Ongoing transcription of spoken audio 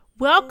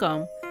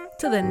Welcome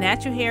to the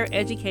Natural Hair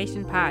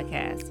Education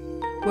Podcast,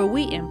 where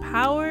we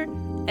empower,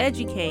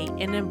 educate,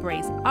 and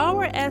embrace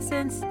our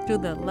essence through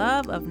the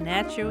love of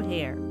natural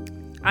hair.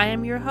 I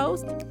am your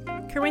host,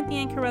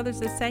 Corinthian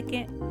Carruthers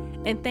II,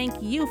 and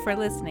thank you for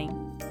listening.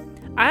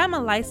 I am a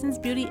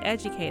licensed beauty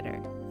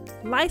educator,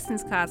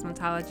 licensed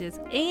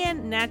cosmetologist,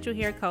 and natural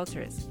hair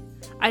culturist.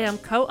 I am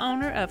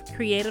co-owner of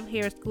Creative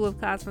Hair School of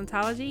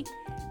Cosmetology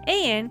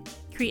and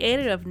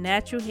creator of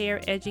Natural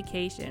Hair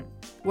Education,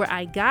 where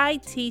I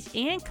guide, teach,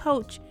 and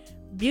coach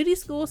beauty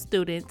school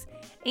students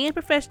and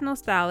professional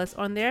stylists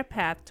on their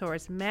path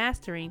towards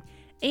mastering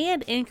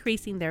and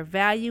increasing their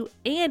value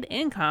and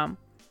income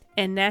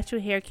in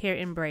natural hair care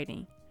and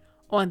braiding.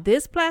 On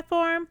this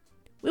platform,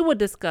 we will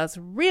discuss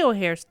real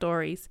hair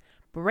stories,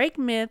 break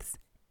myths,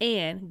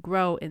 and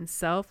grow in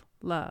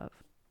self-love.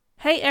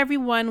 Hey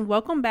everyone,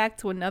 welcome back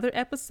to another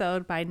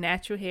episode by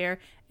Natural Hair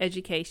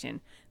Education.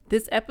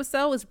 This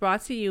episode is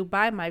brought to you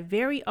by my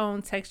very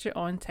own Texture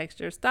on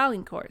Texture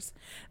styling course.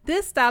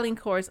 This styling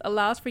course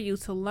allows for you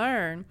to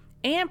learn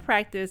and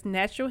practice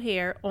natural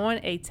hair on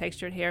a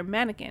textured hair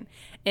mannequin.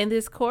 In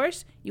this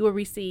course, you will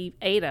receive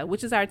Ada,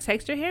 which is our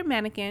textured hair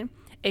mannequin,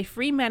 a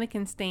free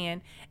mannequin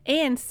stand,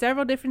 and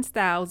several different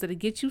styles that'll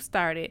get you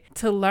started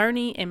to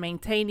learning and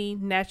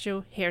maintaining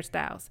natural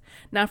hairstyles.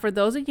 Now, for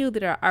those of you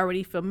that are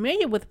already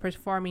familiar with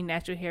performing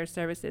natural hair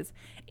services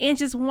and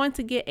just want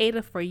to get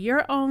Ada for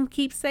your own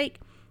keepsake,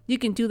 you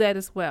can do that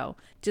as well.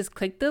 Just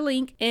click the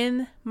link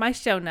in my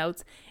show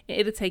notes and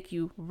it'll take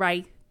you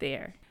right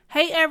there.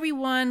 Hey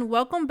everyone,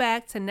 welcome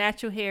back to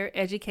Natural Hair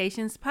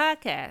Education's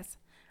podcast.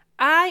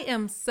 I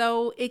am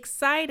so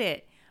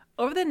excited.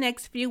 Over the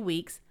next few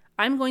weeks,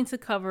 I'm going to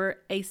cover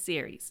a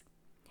series.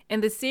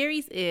 And the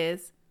series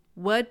is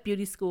What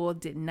Beauty School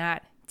Did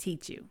Not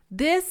Teach You.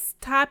 This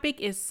topic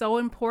is so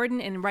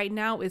important and right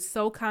now is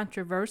so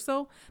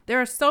controversial.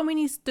 There are so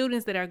many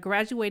students that are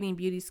graduating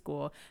beauty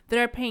school that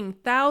are paying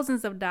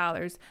thousands of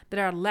dollars that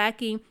are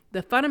lacking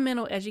the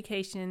fundamental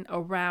education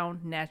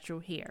around natural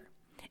hair.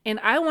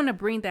 And I want to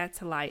bring that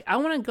to light. I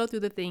want to go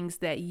through the things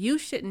that you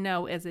should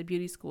know as a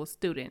beauty school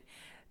student,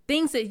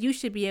 things that you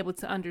should be able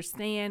to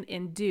understand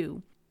and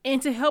do,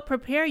 and to help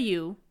prepare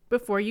you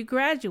before you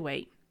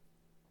graduate.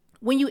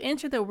 When you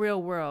enter the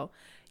real world,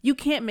 you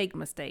can't make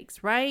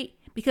mistakes, right?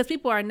 Because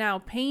people are now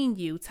paying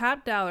you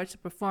top dollar to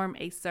perform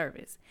a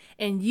service,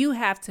 and you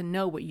have to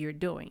know what you're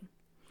doing.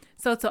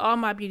 So to all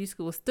my beauty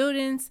school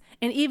students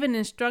and even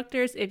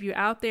instructors, if you're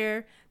out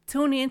there,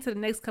 tune in to the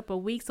next couple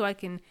of weeks so I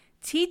can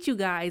teach you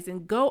guys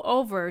and go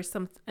over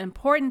some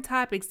important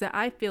topics that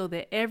I feel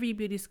that every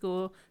beauty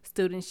school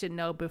student should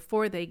know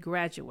before they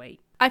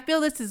graduate. I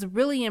feel this is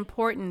really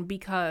important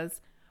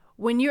because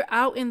when you're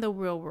out in the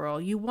real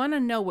world, you want to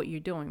know what you're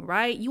doing,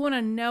 right? You want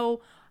to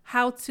know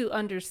how to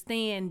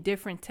understand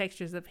different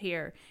textures of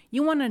hair.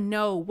 You want to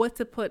know what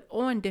to put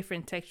on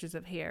different textures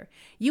of hair.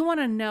 You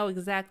want to know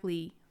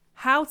exactly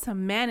how to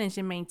manage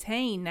and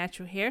maintain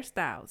natural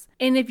hairstyles.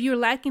 And if you're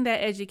lacking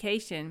that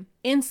education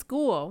in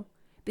school,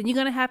 then you're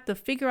going to have to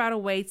figure out a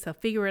way to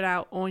figure it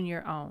out on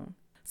your own.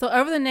 So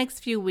over the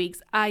next few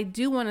weeks, I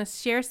do want to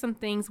share some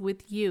things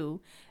with you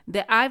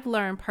that I've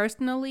learned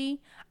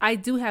personally. I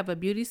do have a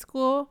beauty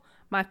school,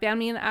 my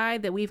family and I,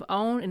 that we've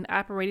owned and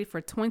operated for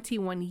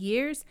 21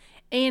 years.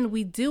 And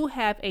we do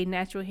have a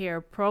natural hair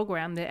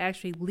program that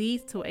actually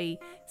leads to a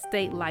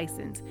state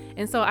license.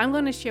 And so I'm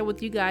going to share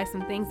with you guys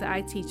some things that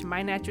I teach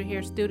my natural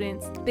hair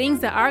students, things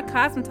that our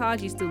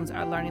cosmetology students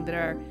are learning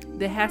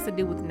that has to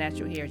do with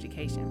natural hair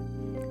education.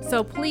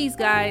 So please,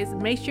 guys,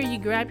 make sure you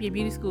grab your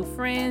beauty school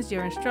friends,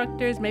 your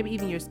instructors, maybe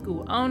even your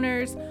school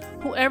owners,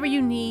 whoever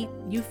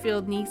you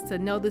feel needs to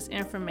know this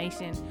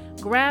information.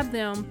 Grab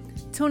them,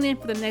 tune in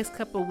for the next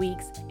couple of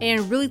weeks,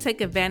 and really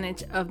take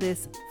advantage of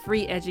this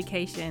free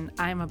education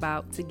I'm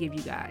about to give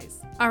you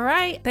guys. All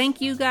right. Thank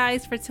you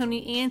guys for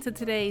tuning in to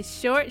today's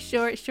short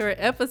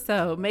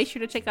episode. Make sure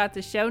to check out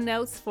the show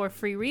notes for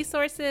free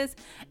resources,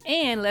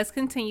 and let's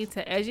continue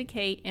to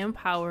educate,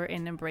 empower,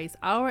 and embrace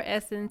our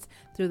essence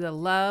through the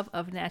love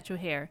of natural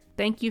hair.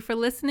 Thank you for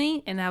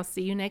listening, and I'll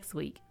see you next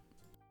week.